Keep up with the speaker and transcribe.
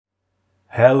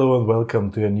Hello and welcome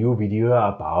to a new video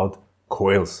about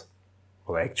coils.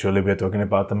 Well, actually we're talking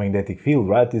about the magnetic field,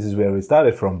 right? This is where we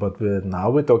started from, but now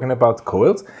we're talking about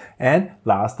coils. And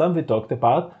last time we talked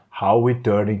about how we're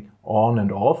turning on and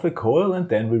off a coil, and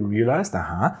then we realized,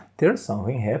 there's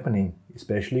something happening,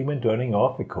 especially when turning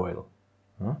off a coil.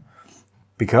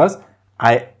 Because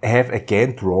I have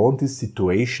again drawn this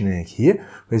situation here.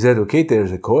 We said, okay,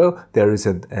 there's a coil, there is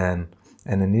an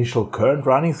initial current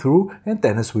running through, and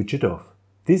then I switch it off.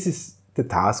 This is the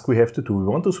task we have to do. We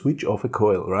want to switch off a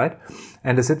coil, right?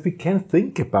 And I said we can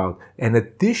think about an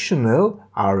additional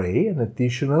RA, an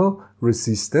additional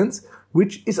resistance,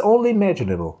 which is only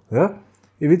imaginable. Yeah?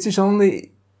 If it is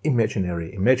only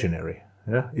imaginary,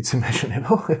 yeah, it's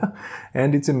imaginable, yeah?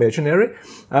 And it's imaginary.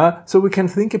 So we can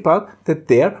think about that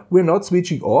there we're not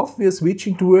switching off, we are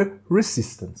switching to a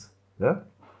resistance. Yeah?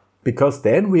 Because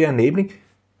then we are enabling.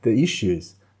 The issue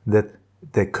is that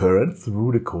the current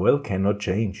through the coil cannot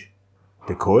change.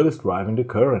 The coil is driving the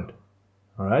current.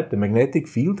 Alright, the magnetic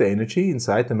field, the energy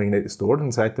inside the stored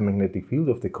inside the magnetic field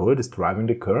of the coil is driving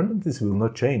the current, and this will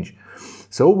not change.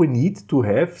 So we need to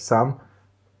have some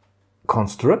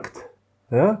construct,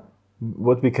 yeah,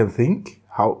 what we can think,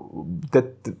 how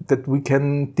that we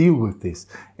can deal with this.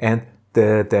 And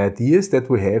the idea is that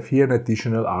we have here an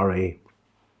additional RA.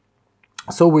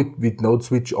 So with node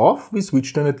switch off, we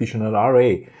switch to an additional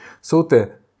RA. So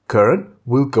the current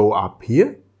will go up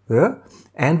here, yeah,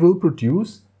 and will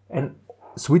produce an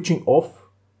switching off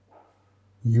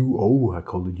UO, I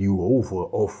call it UO for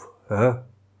off,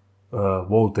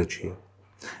 voltage here.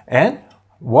 And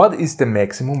what is the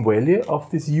maximum value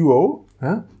of this UO?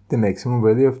 The maximum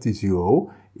value of this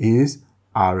UO is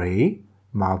RA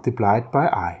multiplied by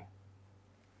I.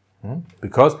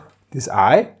 Because this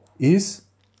I is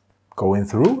going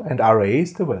through and RA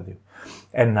is the value.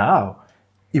 And now,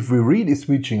 if we really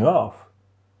switching off,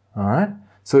 alright,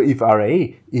 so if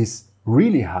RA is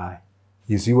really high,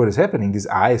 you see what is happening. This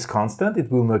I is constant, it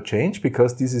will not change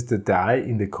because this is the I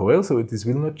in the coil, so this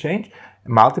will not change.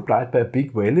 Multiplied by a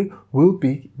big value will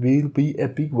be a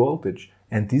big voltage.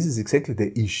 And this is exactly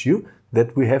the issue,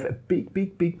 that we have a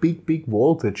big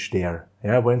voltage there,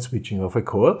 yeah, when switching off a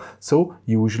coil. So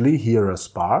usually here are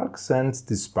sparks, and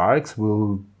the sparks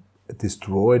will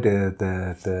destroy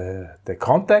the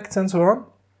contacts and so on.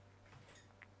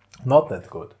 Not that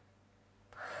good.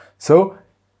 So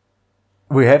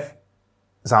we have,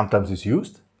 sometimes it's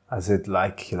used, I said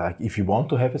like if you want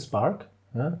to have a spark,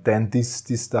 then this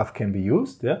stuff can be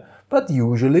used, yeah. But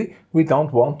usually we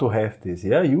don't want to have this,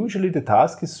 yeah. Usually the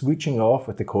task is switching off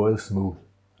at the coil smooth.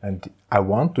 And I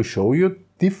want to show you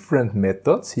different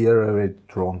methods, here I already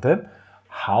drawn them,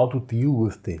 how to deal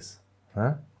with this.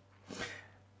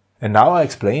 And now I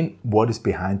explain what is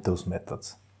behind those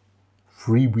methods.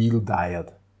 Freewheel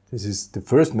diode. This is the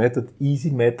first method, easy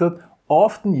method,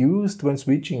 often used when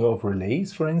switching off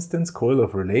relays, for instance, coil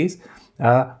off relays.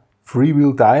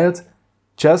 Freewheel diodes,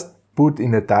 just put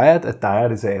in a diode. A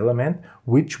diode is an element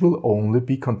which will only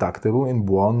be conductible in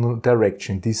one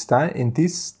direction. This time, in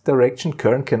this direction,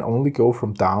 current can only go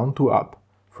from down to up.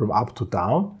 From up to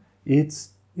down,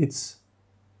 it's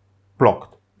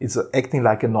blocked. It's acting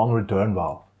like a non-return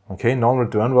valve. Okay,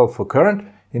 non-return valve for current,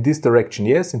 in this direction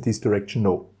yes, in this direction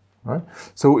no. Right?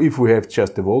 So if we have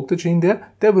just the voltage in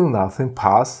there will nothing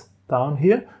pass down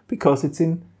here because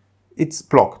it's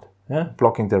blocked, yeah?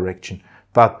 Blocking direction.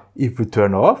 But if we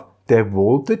turn off, the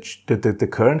voltage, the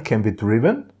current can be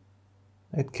driven,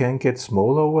 it can get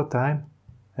smaller over time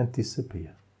and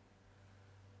disappear.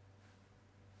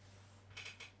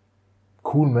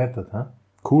 Cool method, huh?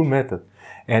 Cool method.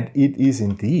 And it is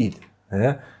indeed,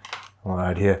 yeah,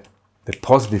 right here, the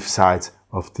positive sides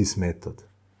of this method.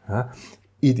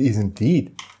 It is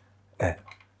indeed a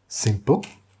simple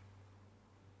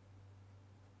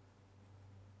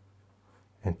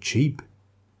and cheap.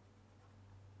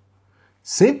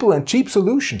 Simple and cheap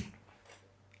solution.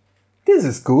 This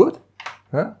is good.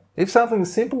 If something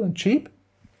is simple and cheap,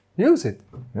 use it.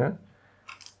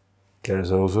 There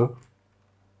is also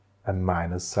a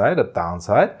minus side, a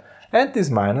downside, and this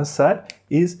minus side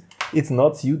is it's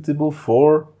not suitable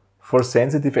for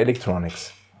sensitive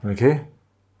electronics. Okay?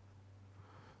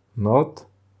 Not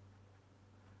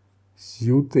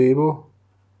suitable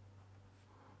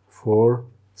for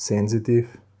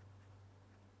sensitive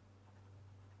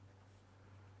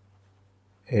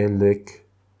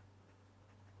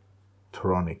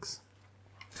electronics.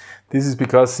 This is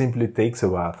because simply it takes a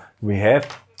while. We have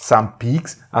some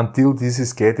peaks until this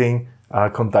is getting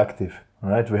conductive.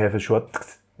 Right? We have a short,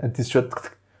 and this short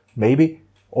maybe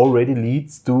already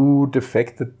leads to the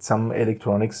fact that some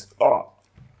electronics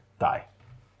die.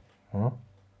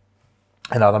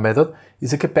 Another method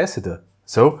is a capacitor.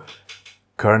 So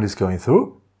current is going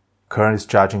through, current is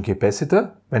charging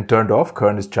capacitor. When turned off,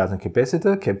 current is charging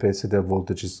capacitor, capacitor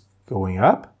voltage is going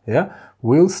up, yeah,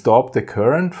 will stop the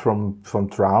current from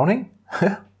drowning,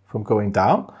 from going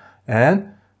down,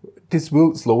 and this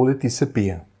will slowly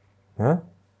disappear. Yeah?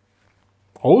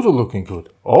 Also looking good,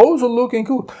 also looking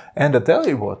good. And I tell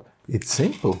you what, it's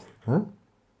simple. Huh?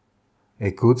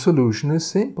 A good solution is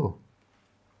simple.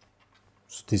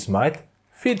 So this might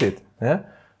fit it. Yeah?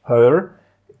 However,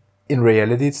 in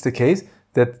reality it's the case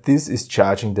that this is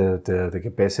charging the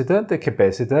capacitor. The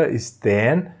capacitor is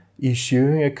then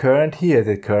issuing a current here.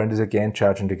 The current is again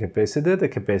charging the capacitor. The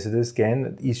capacitor is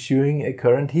again issuing a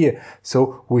current here.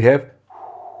 So we have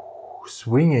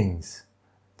swingings.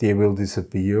 They will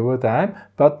disappear over time,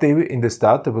 but they will, in the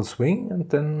start they will swing and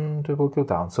then they will go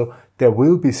down. So there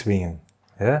will be swinging.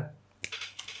 Yeah?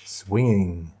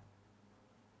 Swinging.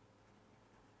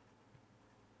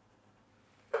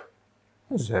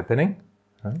 This is happening.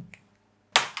 Huh?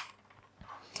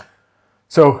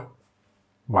 So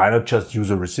why not just use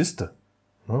a resistor?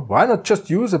 Huh? Why not just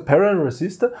use a parallel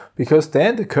resistor? Because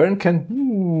then the current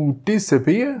can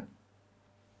disappear.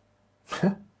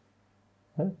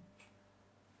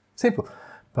 Simple.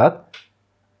 But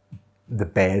the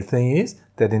bad thing is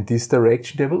that in this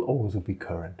direction there will also be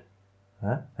current.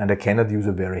 And I cannot use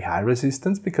a very high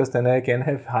resistance because then I again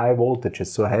have high voltages.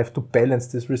 So I have to balance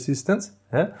this resistance.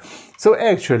 So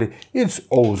actually it's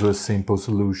also a simple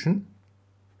solution.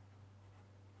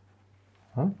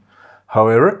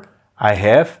 However, I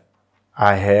have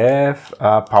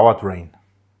a power drain.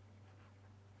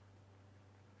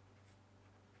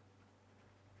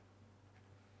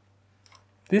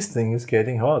 This thing is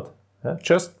getting hot,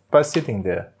 just by sitting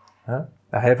there.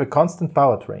 I have a constant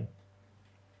power drain.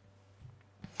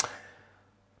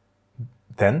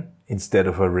 Then, instead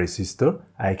of a resistor,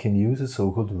 I can use a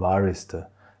so-called varistor.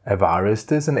 A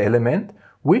varistor is an element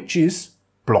which is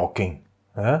blocking.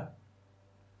 There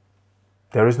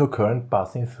is no current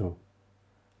passing through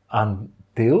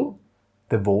until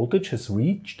the voltage has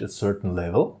reached a certain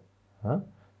level.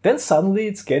 Then suddenly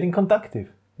it's getting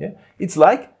conductive. It's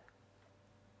like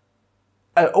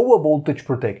an overvoltage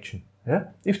protection.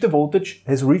 If the voltage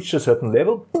has reached a certain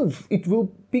level, poof, it will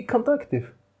be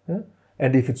conductive.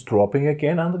 And if it's dropping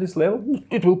again under this level,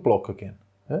 it will block again.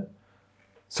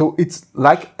 So it's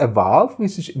like a valve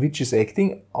which is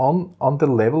acting on the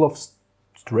level of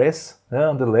stress,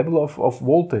 on the level of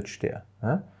voltage there.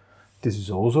 This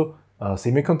is also a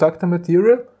semiconductor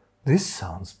material. This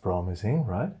sounds promising,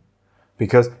 right?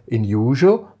 Because in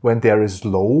usual, when there is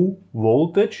low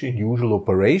voltage in usual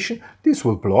operation, this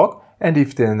will block. And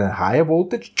if then a higher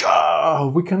voltage,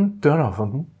 we can turn off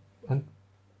and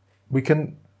we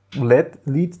can lead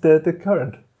the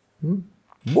current.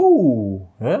 Whoa!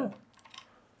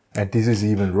 And this is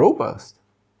even robust.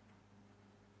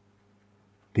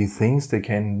 These things, they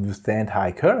can withstand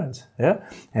high currents,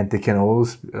 and they can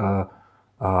always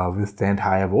withstand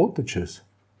higher voltages.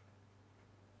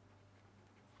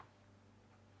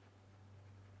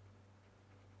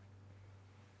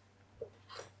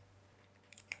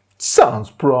 Sounds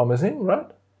promising,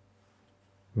 right?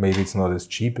 Maybe it's not as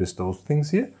cheap as those things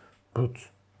here, but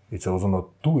it's also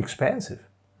not too expensive.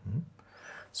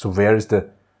 So where is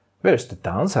the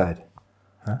downside?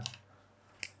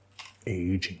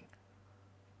 Aging.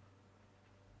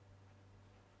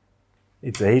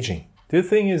 It's aging. The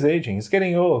thing is aging. It's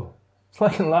getting old. It's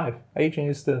like in life. Aging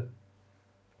is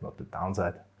not the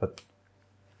downside, but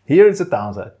here it's a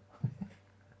downside.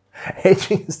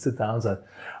 Aging is the downside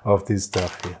of this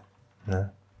stuff here.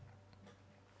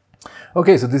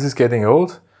 Okay, so this is getting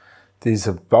old. There's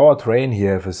a power drain here,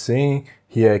 I have a thing.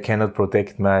 Here I cannot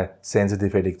protect my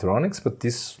sensitive electronics, but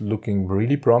this is looking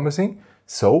really promising.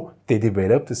 So they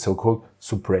developed the so-called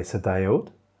suppressor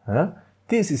diode.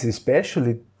 This is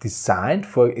especially designed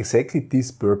for exactly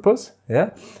this purpose.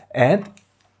 And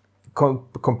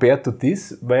compared to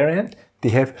this variant, they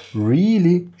have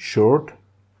really short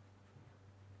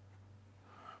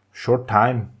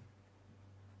time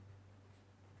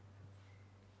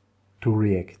to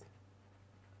react.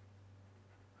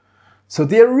 So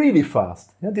they are really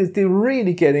fast. They're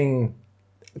really getting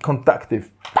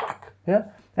conductive back.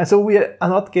 And so we are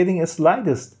not getting a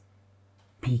slightest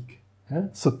peak.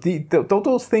 So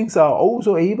those things are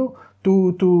also able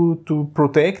to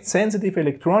protect sensitive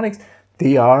electronics.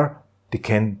 They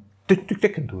can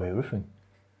do everything.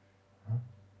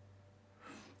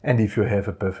 And if you have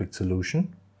a perfect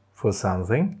solution for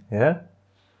something,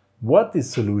 what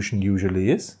this solution usually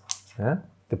is,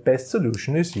 the best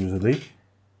solution is usually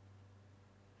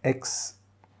expensive.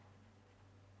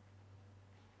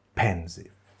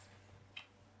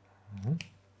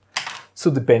 So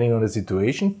depending on the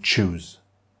situation, choose.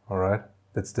 All right,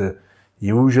 that's the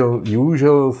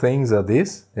usual things are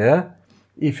this. Yeah,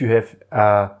 if you have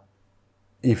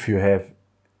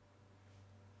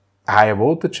higher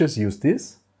voltages, use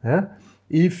this. Yeah,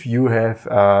 if you have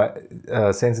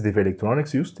sensitive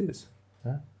electronics, use this.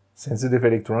 Yeah? Sensitive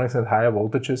electronics at higher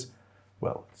voltages,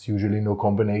 well, it's usually no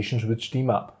combinations which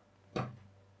team up.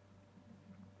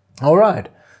 All right,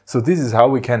 so this is how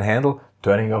we can handle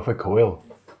turning off a coil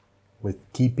with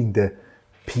keeping the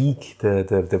peak,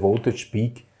 the voltage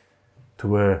peak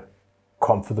to a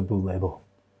comfortable level.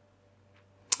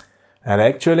 And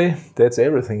actually, that's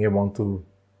everything I want to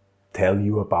tell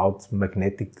you about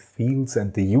magnetic fields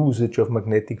and the usage of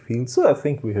magnetic fields. So I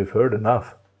think we have heard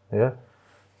enough. Yeah,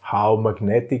 how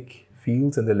magnetic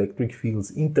fields and electric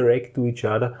fields interact to each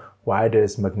other, why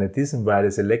there's magnetism, why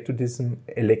there's electrics,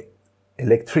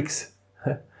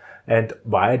 and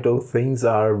why those things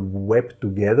are webbed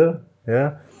together.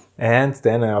 Yeah, and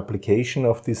then an application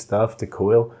of this stuff, the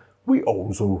coil, we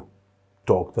also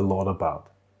talked a lot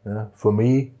about. Yeah? For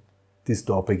me, this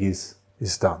topic is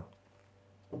done.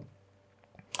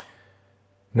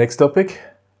 Next topic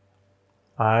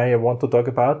I want to talk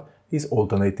about is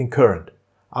alternating current.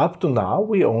 Up to now,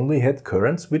 we only had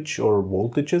currents or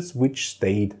voltages which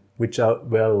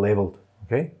were leveled.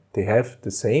 Okay, they have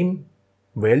the same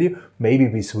value. Maybe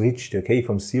we switched, okay,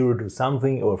 from 0 to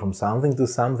something or from something to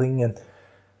something,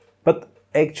 but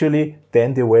actually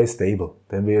then they were stable.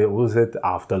 Then we use it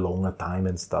after longer time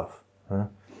and stuff.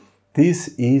 This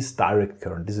is direct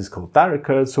current. This is called direct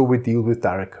current, so we deal with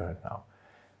direct current now.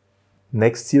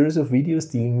 Next series of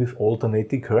videos dealing with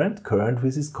alternating current,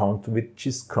 which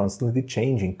is constantly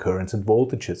changing, currents and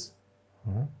voltages.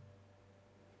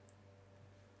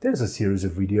 There's a series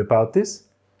of videos about this.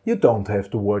 You don't have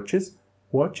to watch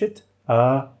it.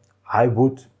 I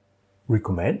would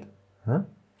recommend.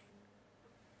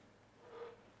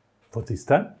 For this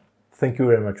time, thank you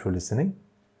very much for listening.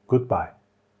 Goodbye.